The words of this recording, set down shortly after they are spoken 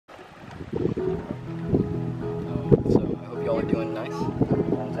So I hope y'all are doing nice.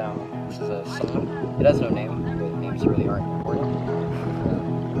 And this is a song. It has no name. The names really aren't important.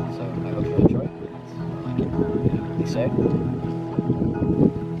 So I hope you enjoy it. Like it. Be safe.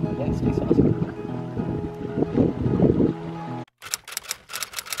 Yeah, stay saucy.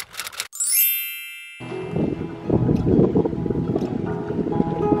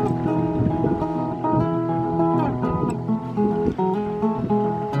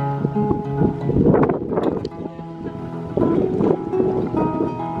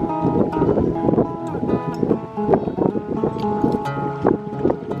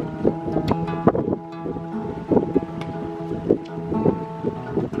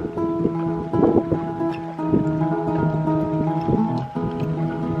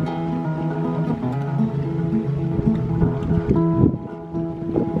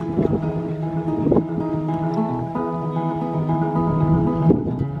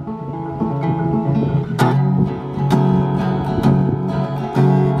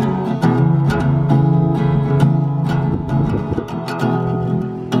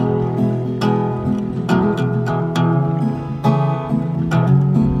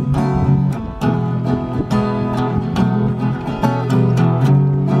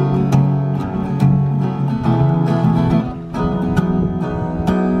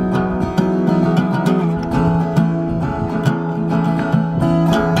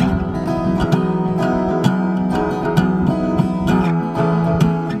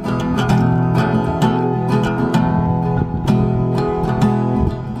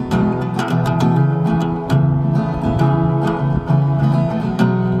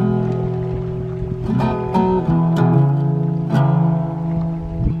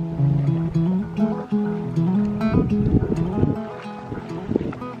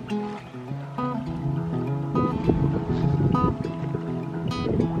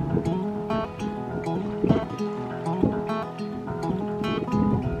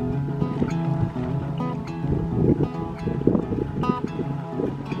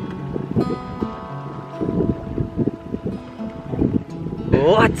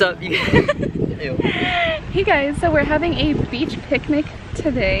 What's up, you guys? Hey guys, so we're having a beach picnic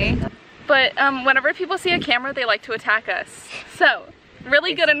today, but whenever people see a camera, they like to attack us. So,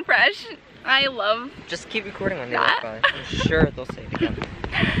 really good and fresh. I love Just keep recording on the that. other phone. I'm sure they'll say it again.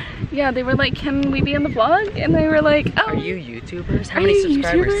 Yeah, they were like, can we be in the vlog? And they were like, oh. Are you YouTubers? How Are many you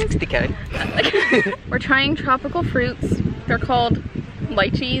subscribers? YouTubers? 60K. We're trying tropical fruits. They're called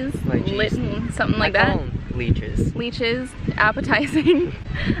lychees, something like I call that. them leeches. Leeches, appetizing.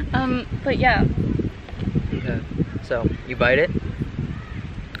 But yeah. Okay. So, you bite it.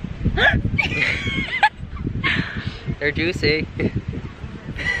 They're juicy. I'm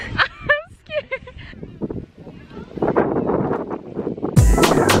scared.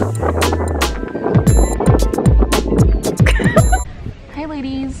 Hi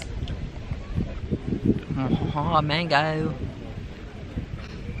ladies. Oh, mango.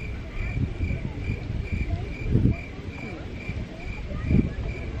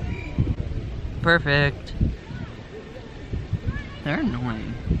 Perfect. They're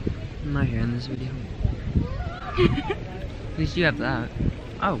annoying. I'm not here in this video. At least you have that.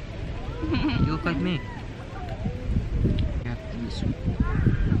 Oh. You look like me. You have this.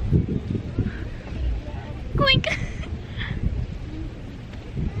 Clink.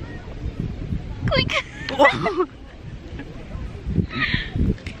 Clink. Clink.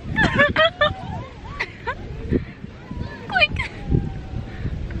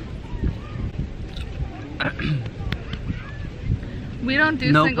 We don't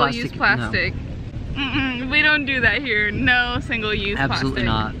do No single-use plastic. No. We don't do that here. No single-use plastic. Absolutely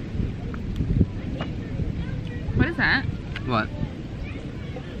not. What is that? What?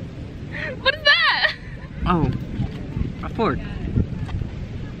 What is that? Oh. A fork.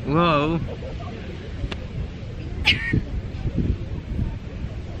 Whoa.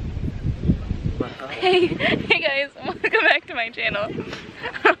 Hey guys, welcome back to my channel.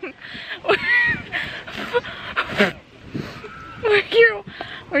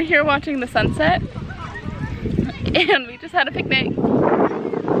 We're here watching the sunset, and we just had a picnic.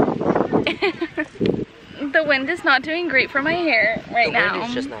 The wind is not doing great for my hair right now. The wind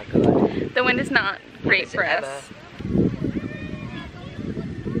is just not good. The wind is not great for us.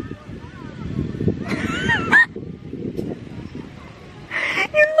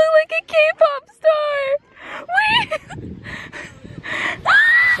 You look like a K-pop star! Wait!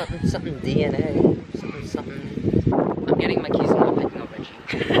 Something DNA. Something. I'm getting my keys and I'm picking a wedgie.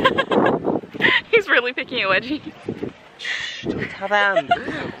 He's really picking a wedgie. Shh, don't tell them.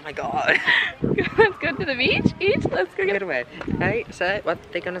 Oh my god. Let's go to the beach. Let's go Get get away. Hey, say what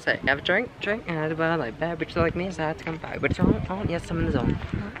they gonna say. Have a drink, and have a like bad bitch like me, so I have to come by. But don't, yes, I'm in the zone.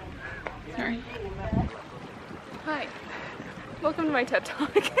 Sorry. Hi. Welcome to my TED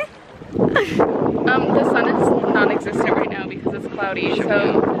Talk. The sun is non-existent right now because it's cloudy,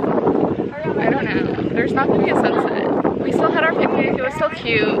 so I don't know. There's not gonna be a sunset. We still had our picnic, it was still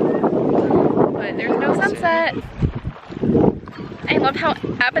cute, but there's no sunset. I love how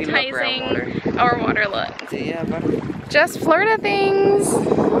appetizing our water looks. Yeah, but Just Florida things.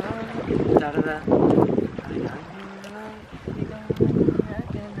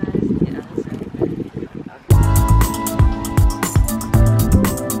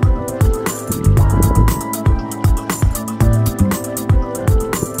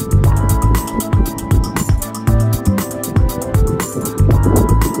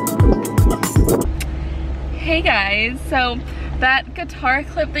 Hey guys, so that guitar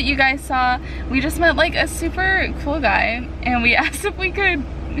clip that you guys saw, we just met like a super cool guy and we asked if we could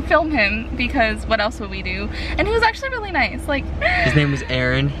film him because what else would we do? And he was actually really nice. Like, his name was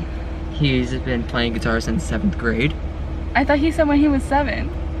Aaron. He's been playing guitar since 7th grade. I thought he said when he was 7.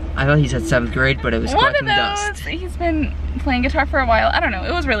 I thought he said 7th grade, but it was collecting dust. He's been playing guitar for a while. I don't know,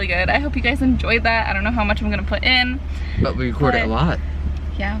 it was really good. I hope you guys enjoyed that. I don't know how much I'm gonna put in. But we recorded a lot.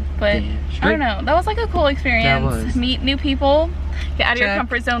 Yeah, but Yeah, I don't know. That was like a cool experience. That was. Meet new people. Get out of your Check.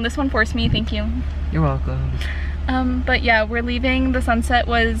 comfort zone. This one forced me, thank you. You're welcome. But yeah, we're leaving. The sunset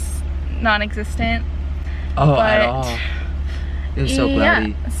was non-existent. Oh, But at all. It was so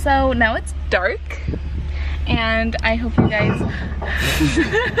cloudy. Yeah, so now it's dark. And I hope you guys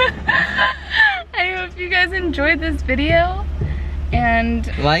I hope you guys enjoyed this video. And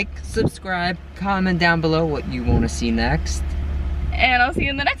Like, subscribe, comment down below what you want to see next. I'll see you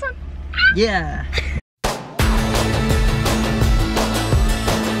in the next one. Yeah.